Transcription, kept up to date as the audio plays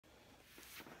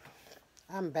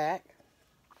I'm back.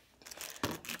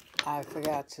 I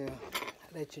forgot to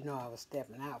let you know I was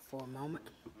stepping out for a moment,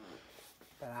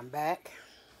 but I'm back.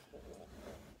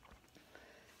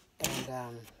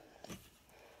 And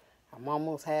I'm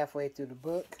almost halfway through the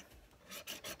book.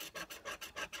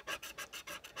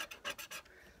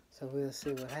 So we'll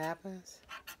see what happens.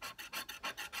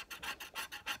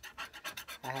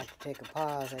 I have to take a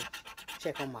pause and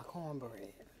check on my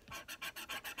cornbread.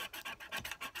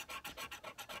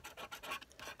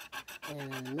 And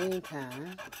in the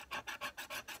meantime,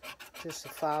 just a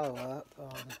follow-up.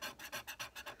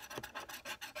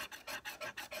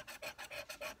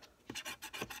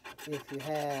 If you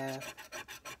have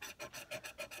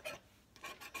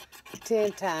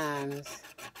 10 times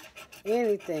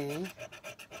anything,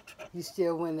 you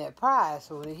still win that prize.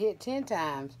 So when it hit 10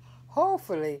 times,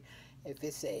 hopefully, if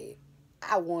it say,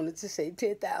 I wanted to say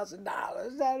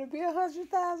 $10,000, that'll be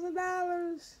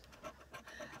 $100,000.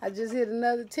 I just hit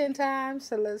another 10 times,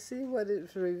 so let's see what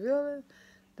it's revealing.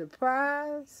 The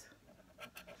prize,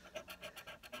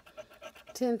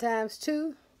 10 times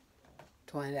 2,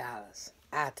 $20.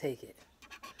 I'll take it.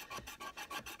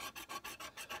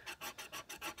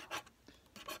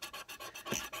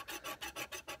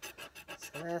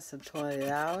 So that's a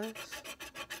 $20.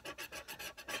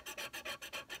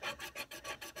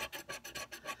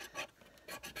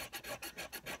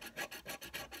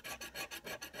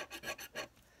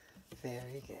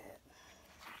 Very good.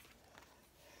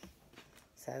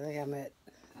 So I think I'm at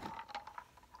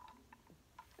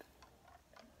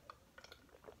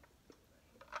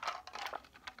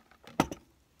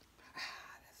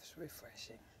that's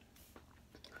refreshing.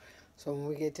 So when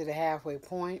we get to the halfway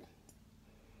point,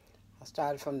 I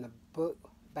started from the book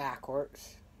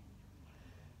backwards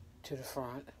to the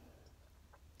front.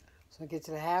 So we get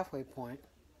to the halfway point,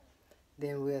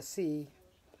 then we'll see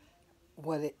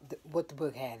what the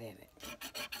book had in it.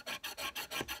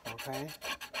 Okay?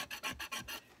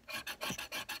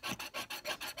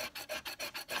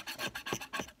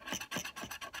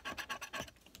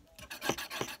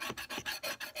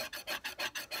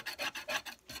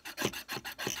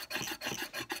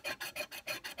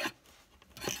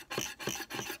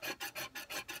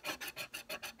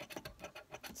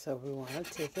 So we want a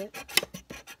ticket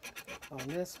on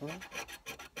this one.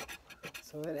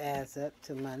 So it adds up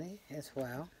to money as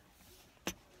well.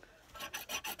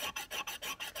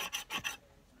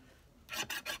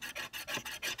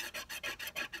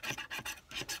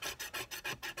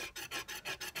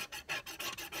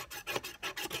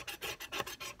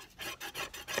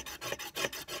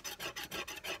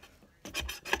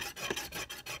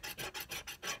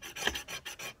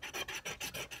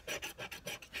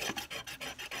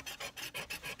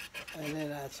 And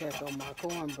then I check on my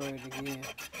cornbread again.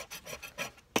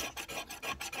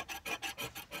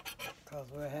 Because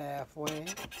we're halfway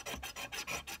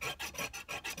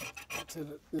to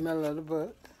the middle of the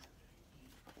book.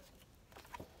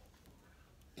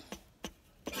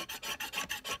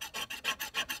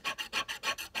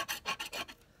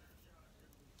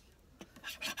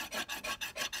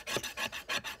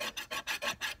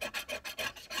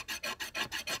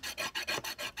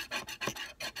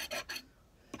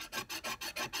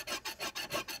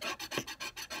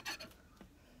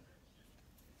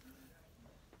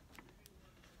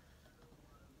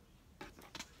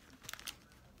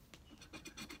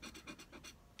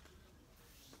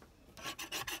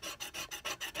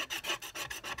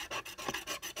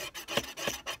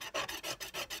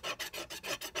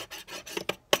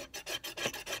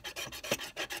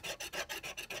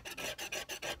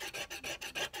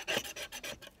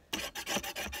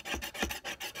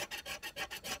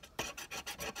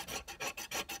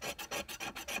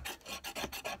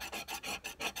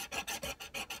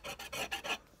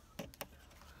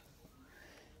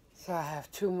 So I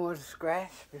have 2 more to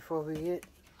scratch before we get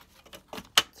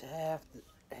to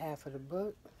half of the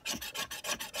book.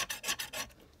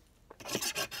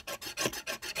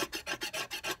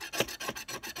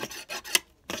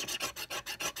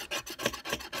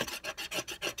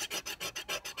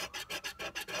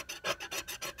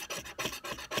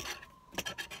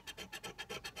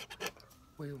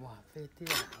 We want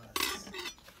 $50.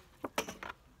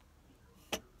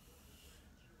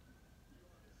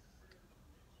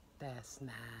 That's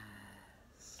nice.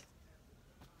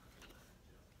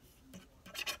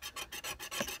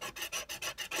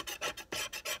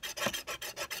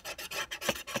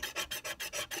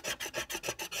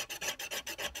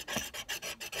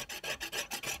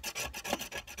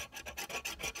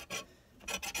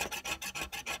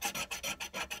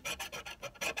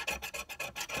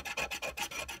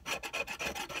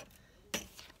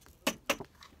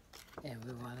 And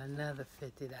we want another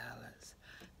 $50.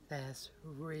 That's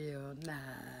real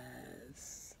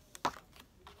nice.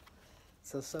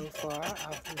 So far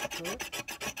off this book,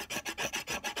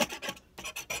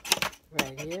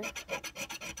 right here,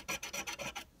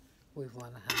 we've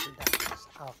won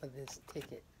 $100 off of this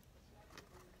ticket.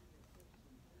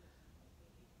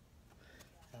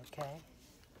 Okay.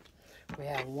 We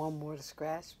have one more to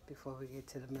scratch before we get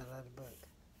to the middle of the book.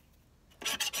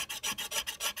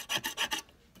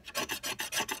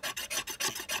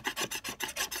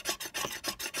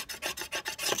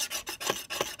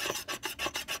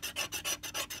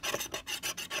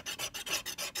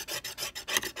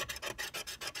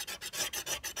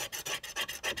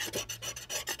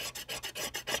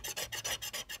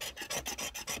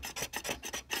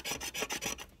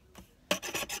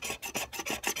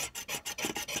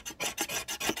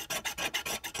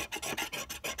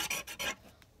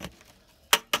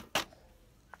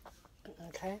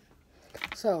 Okay,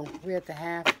 so we're at the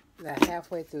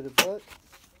halfway through the book.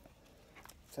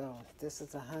 So this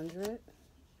is 100,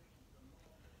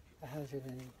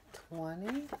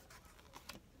 120,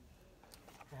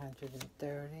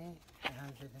 130,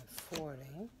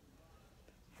 140,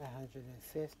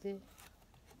 150,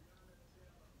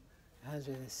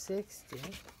 160,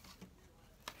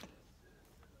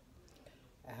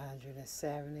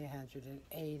 170,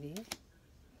 180,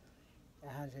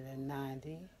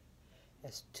 190.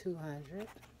 That's 200,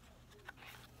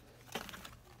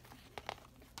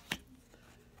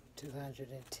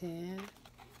 210,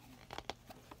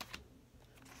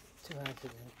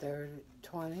 230,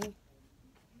 20,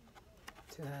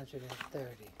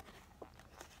 230.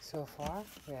 So far,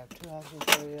 we have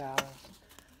 $230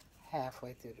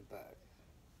 halfway through the book.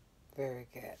 Very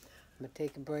good. I'm going to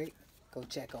take a break, go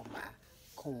check on my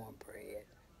cornbread.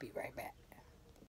 Be right back.